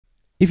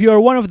If you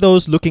are one of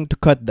those looking to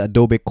cut the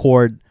Adobe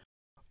cord,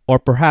 or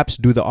perhaps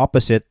do the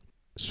opposite,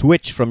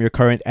 switch from your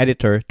current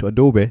editor to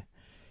Adobe,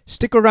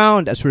 stick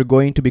around as we're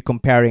going to be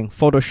comparing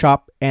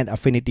Photoshop and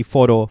Affinity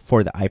Photo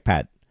for the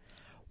iPad.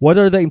 What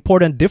are the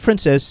important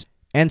differences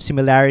and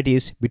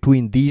similarities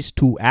between these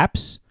two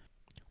apps?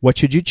 What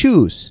should you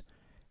choose?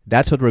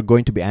 That's what we're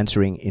going to be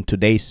answering in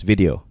today's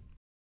video.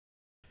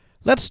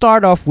 Let's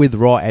start off with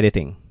raw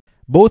editing.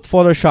 Both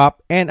Photoshop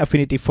and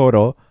Affinity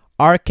Photo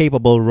are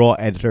capable raw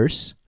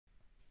editors.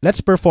 Let's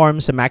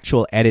perform some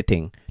actual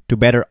editing to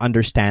better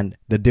understand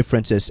the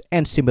differences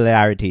and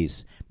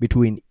similarities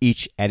between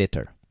each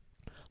editor.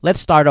 Let's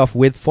start off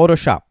with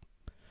Photoshop.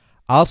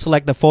 I'll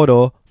select the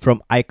photo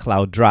from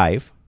iCloud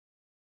Drive.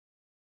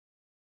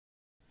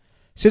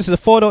 Since the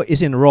photo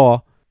is in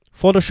RAW,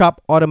 Photoshop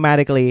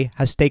automatically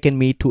has taken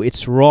me to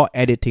its RAW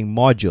editing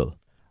module.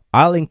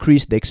 I'll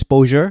increase the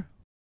exposure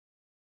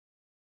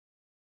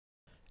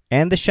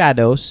and the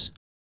shadows,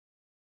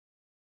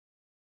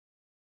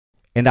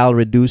 and I'll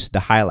reduce the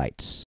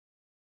highlights.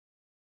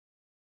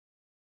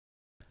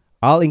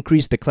 I'll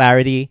increase the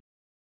clarity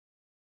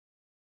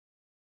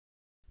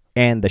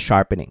and the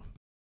sharpening.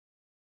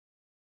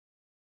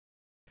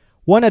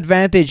 One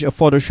advantage of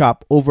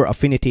Photoshop over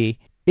Affinity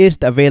is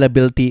the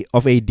availability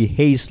of a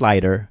dehaze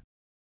slider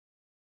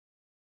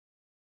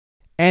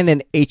and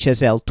an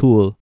HSL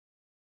tool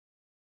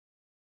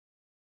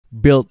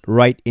built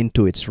right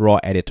into its raw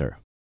editor.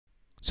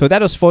 So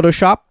that was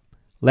Photoshop.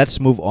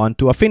 Let's move on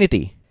to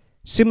Affinity.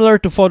 Similar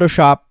to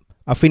Photoshop,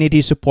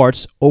 Affinity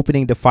supports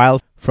opening the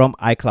file from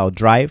iCloud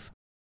Drive.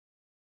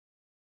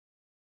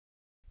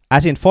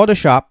 As in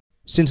Photoshop,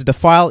 since the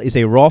file is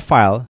a raw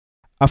file,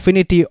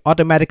 Affinity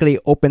automatically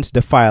opens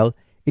the file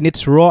in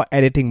its raw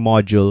editing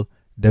module,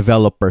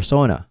 Develop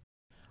Persona.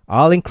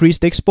 I'll increase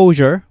the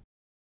exposure,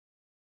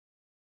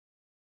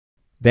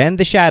 then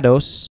the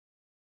shadows.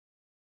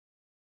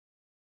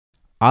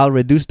 I'll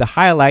reduce the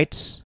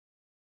highlights.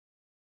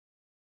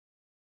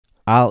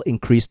 I'll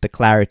increase the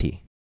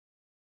clarity.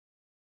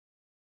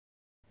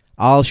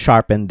 I'll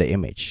sharpen the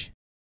image.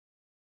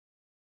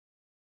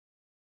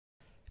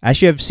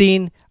 As you have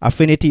seen,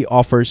 Affinity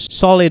offers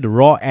solid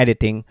raw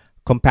editing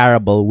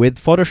comparable with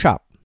Photoshop.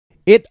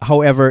 It,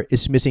 however,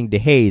 is missing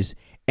dehaze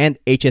and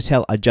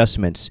HSL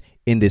adjustments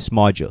in this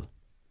module.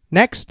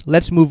 Next,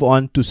 let's move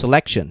on to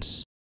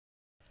selections.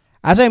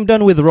 As I'm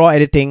done with raw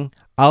editing,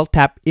 I'll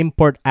tap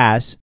Import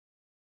As,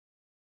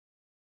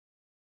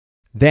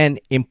 then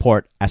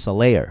Import as a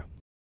layer.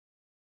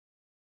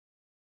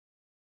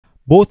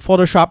 Both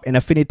Photoshop and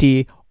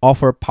Affinity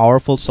offer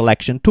powerful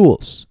selection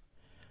tools.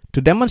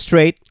 To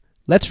demonstrate,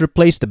 let's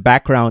replace the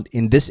background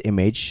in this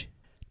image.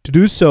 To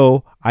do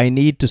so, I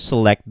need to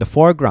select the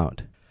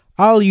foreground.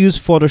 I'll use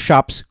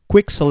Photoshop's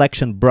Quick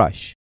Selection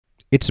brush.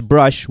 It's a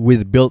brush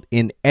with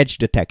built-in edge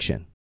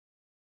detection.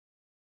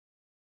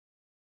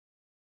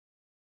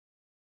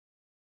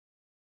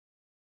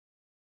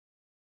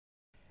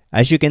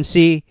 As you can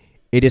see,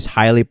 it is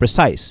highly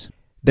precise.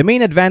 The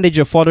main advantage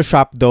of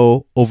Photoshop,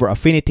 though, over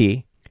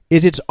Affinity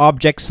is its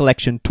object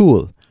selection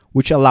tool,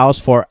 which allows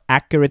for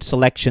accurate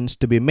selections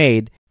to be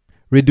made,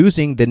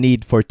 reducing the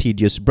need for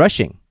tedious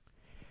brushing.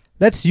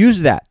 Let's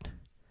use that.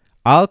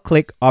 I'll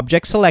click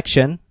Object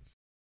Selection.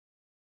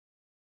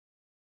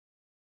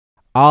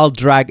 I'll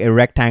drag a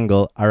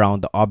rectangle around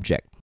the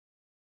object.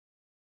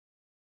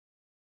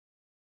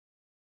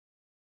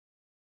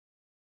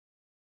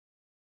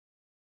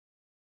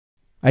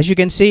 As you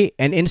can see,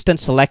 an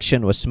instant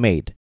selection was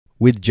made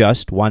with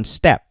just one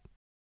step.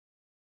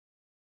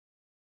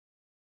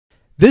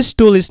 This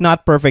tool is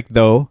not perfect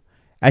though.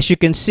 As you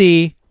can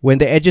see, when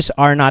the edges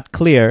are not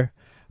clear,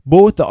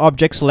 both the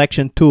Object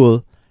Selection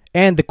tool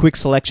and the Quick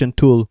Selection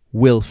tool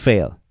will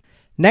fail.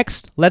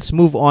 Next, let's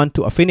move on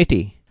to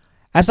Affinity.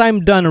 As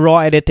I'm done raw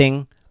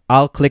editing,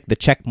 I'll click the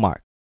check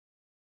mark.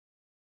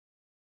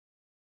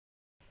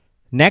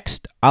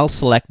 Next, I'll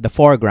select the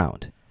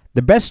foreground.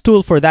 The best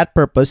tool for that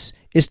purpose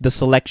is the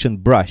Selection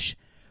brush,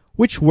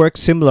 which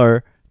works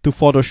similar to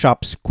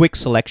Photoshop's Quick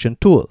Selection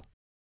tool.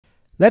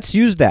 Let's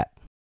use that.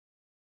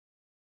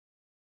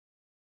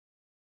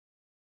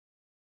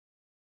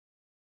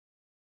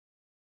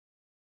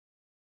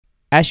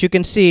 As you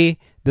can see,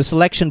 the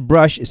selection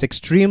brush is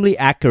extremely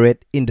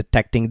accurate in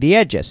detecting the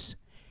edges.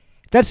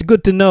 That's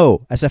good to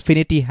know, as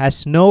Affinity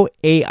has no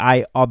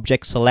AI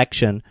object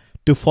selection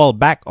to fall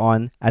back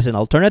on as an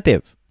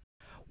alternative.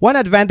 One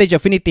advantage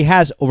Affinity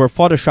has over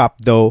Photoshop,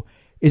 though,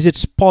 is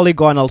its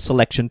polygonal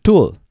selection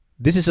tool.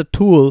 This is a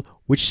tool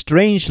which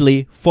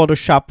strangely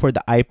Photoshop for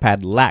the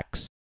iPad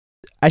lacks.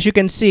 As you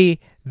can see,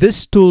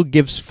 this tool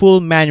gives full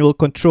manual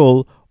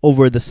control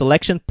over the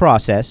selection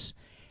process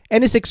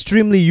and is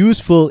extremely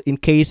useful in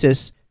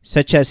cases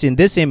such as in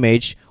this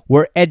image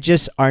where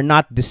edges are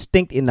not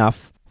distinct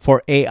enough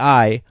for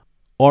AI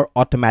or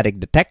automatic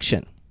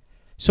detection.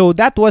 So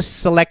that was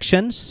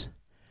selections.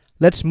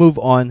 Let's move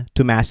on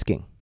to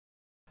masking.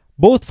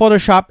 Both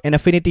Photoshop and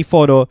Affinity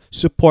Photo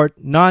support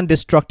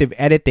non-destructive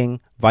editing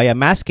via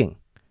masking.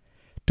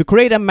 To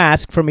create a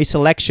mask from a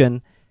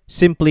selection,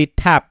 simply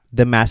tap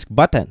the mask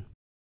button.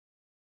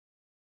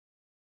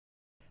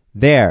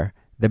 There,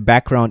 the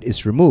background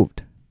is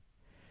removed.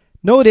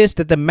 Notice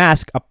that the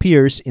mask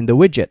appears in the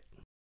widget.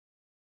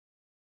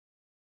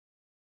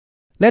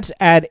 Let's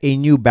add a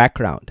new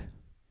background.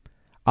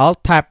 I'll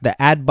tap the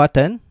Add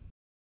button.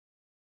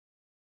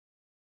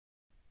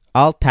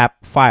 I'll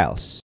tap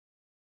Files.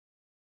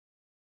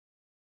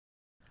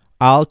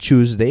 I'll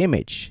choose the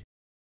image.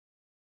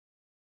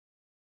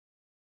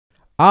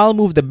 I'll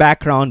move the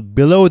background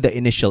below the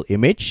initial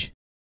image.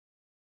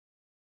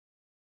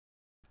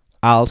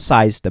 I'll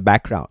size the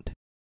background.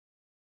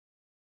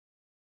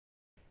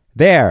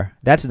 There,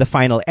 that's the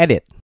final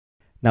edit.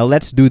 Now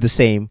let's do the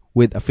same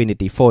with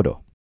Affinity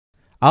Photo.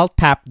 I'll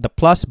tap the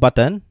plus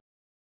button.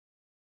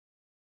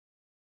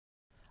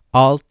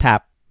 I'll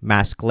tap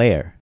Mask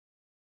Layer.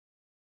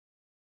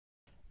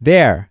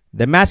 There,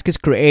 the mask is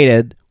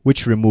created,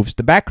 which removes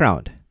the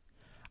background.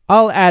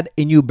 I'll add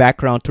a new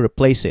background to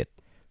replace it.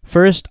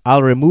 First,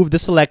 I'll remove the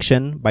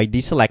selection by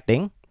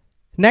deselecting.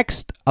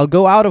 Next, I'll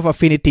go out of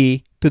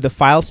Affinity to the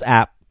Files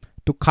app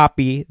to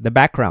copy the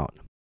background.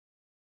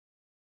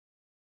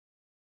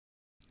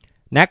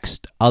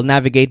 Next, I'll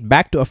navigate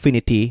back to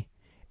Affinity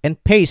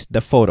and paste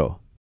the photo.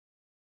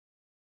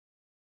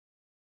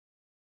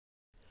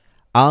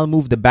 I'll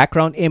move the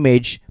background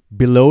image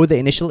below the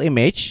initial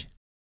image.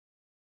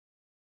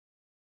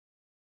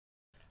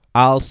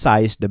 I'll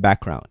size the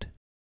background.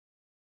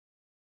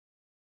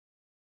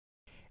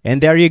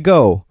 And there you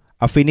go,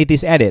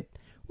 Affinity's edit,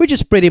 which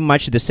is pretty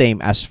much the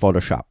same as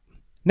Photoshop.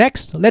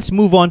 Next, let's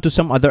move on to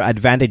some other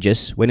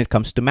advantages when it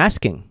comes to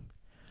masking.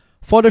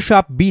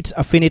 Photoshop beats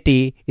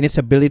Affinity in its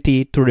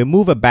ability to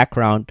remove a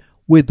background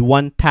with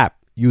one tap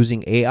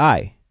using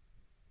AI.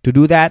 To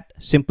do that,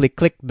 simply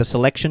click the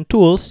selection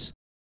tools,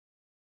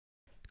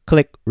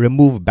 click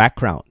Remove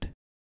Background.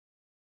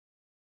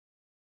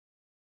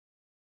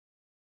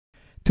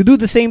 To do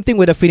the same thing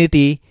with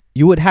Affinity,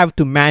 you would have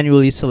to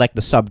manually select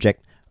the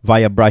subject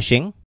via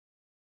brushing,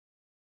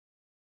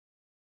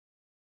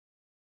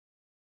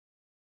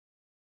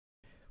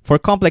 for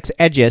complex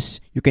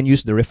edges, you can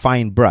use the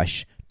Refine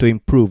brush to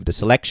improve the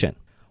selection.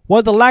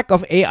 While the lack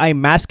of AI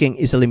masking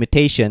is a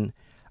limitation,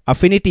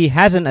 Affinity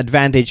has an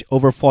advantage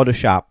over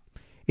Photoshop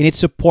in its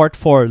support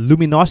for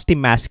luminosity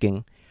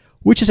masking,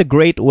 which is a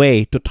great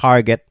way to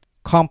target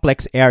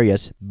complex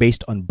areas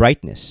based on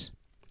brightness.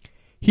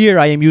 Here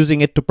I am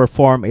using it to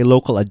perform a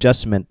local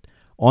adjustment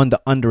on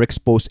the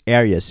underexposed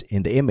areas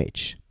in the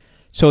image.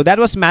 So that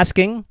was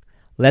masking.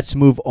 Let's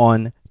move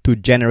on to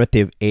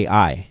generative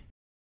AI.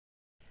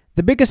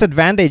 The biggest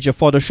advantage of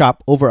Photoshop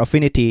over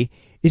Affinity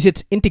is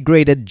its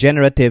integrated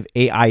generative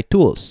AI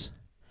tools.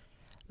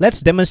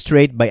 Let's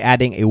demonstrate by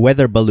adding a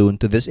weather balloon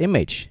to this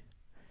image.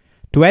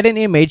 To add an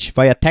image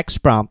via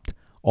text prompt,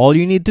 all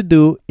you need to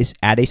do is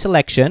add a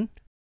selection,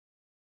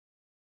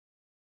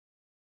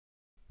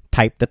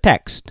 type the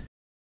text.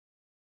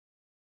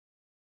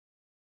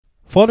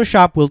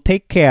 Photoshop will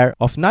take care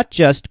of not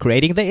just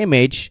creating the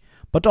image,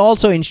 but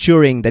also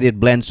ensuring that it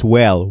blends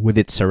well with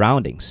its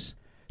surroundings.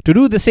 To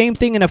do the same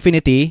thing in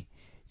Affinity,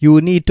 you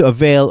will need to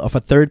avail of a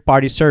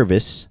third-party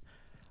service.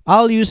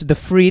 I'll use the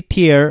free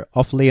tier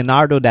of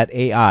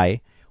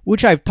Leonardo.ai,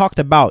 which I've talked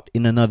about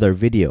in another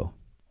video.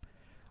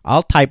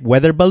 I'll type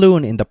weather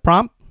balloon in the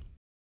prompt.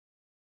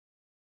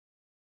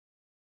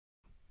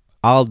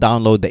 I'll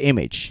download the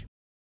image.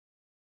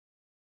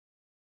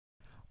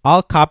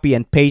 I'll copy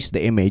and paste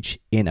the image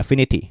in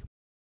Affinity.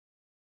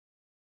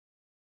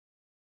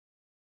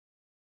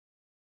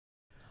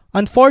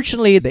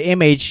 Unfortunately, the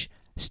image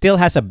still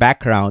has a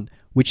background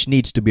which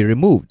needs to be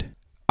removed.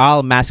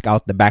 I'll mask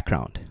out the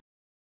background.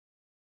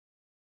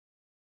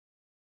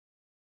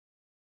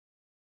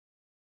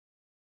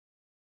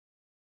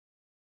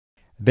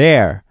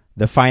 There,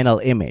 the final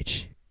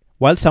image.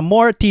 While it's a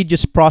more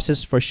tedious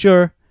process for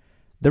sure,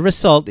 the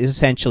result is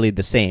essentially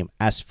the same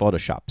as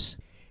Photoshop's.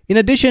 In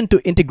addition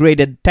to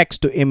integrated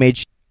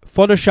text-to-image,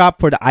 Photoshop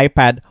for the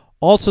iPad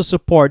also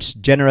supports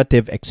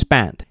generative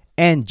expand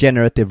and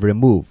generative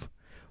remove,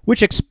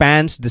 which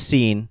expands the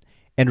scene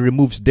and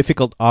removes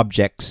difficult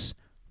objects,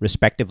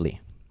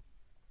 respectively.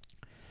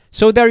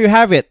 So there you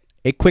have it,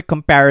 a quick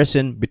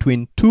comparison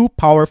between two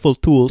powerful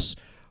tools,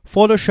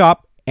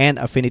 Photoshop and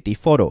Affinity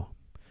Photo.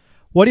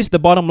 What is the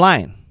bottom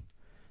line?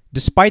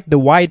 Despite the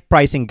wide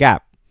pricing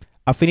gap,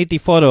 Affinity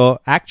Photo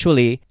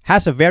actually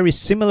has a very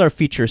similar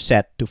feature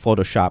set to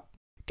Photoshop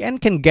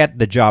and can get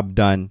the job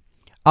done,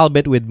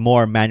 albeit with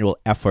more manual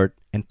effort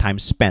and time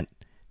spent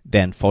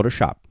than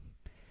Photoshop.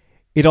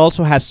 It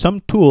also has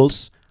some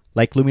tools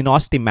like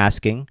luminosity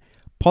masking,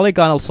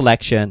 polygonal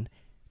selection,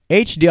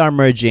 HDR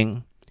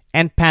merging,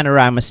 and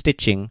panorama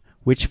stitching,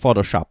 which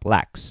Photoshop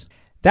lacks.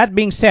 That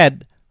being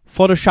said,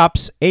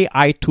 Photoshop's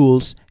AI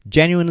tools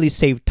genuinely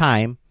save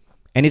time,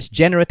 and its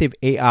generative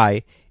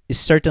AI is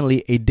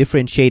certainly a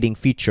differentiating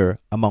feature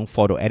among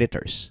photo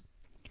editors.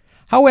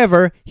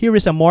 However, here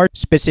is a more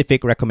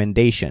specific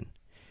recommendation.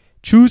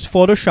 Choose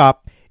Photoshop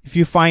if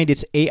you find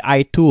its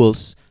AI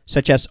tools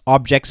such as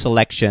object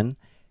selection,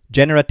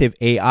 generative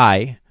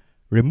AI,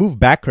 remove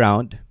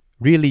background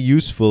really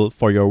useful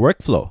for your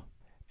workflow.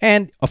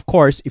 And of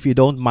course, if you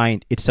don't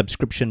mind, it's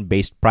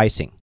subscription-based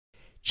pricing.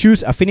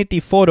 Choose Affinity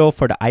Photo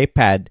for the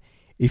iPad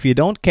if you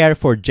don't care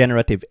for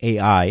generative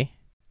AI,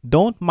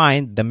 don't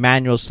mind the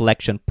manual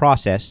selection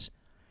process,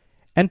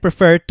 and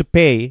prefer to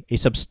pay a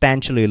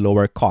substantially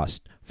lower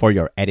cost for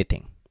your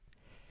editing.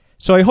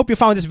 So I hope you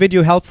found this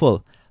video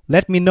helpful.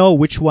 Let me know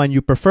which one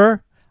you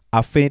prefer,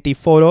 Affinity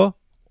Photo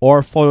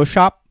or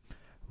Photoshop.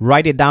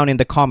 Write it down in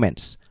the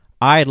comments.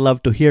 I'd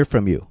love to hear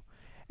from you.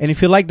 And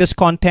if you like this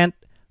content,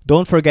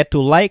 don't forget to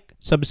like,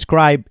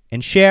 subscribe,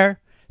 and share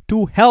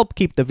to help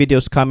keep the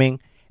videos coming.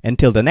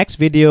 Until the next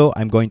video,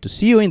 I'm going to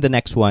see you in the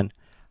next one.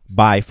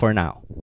 Bye for now.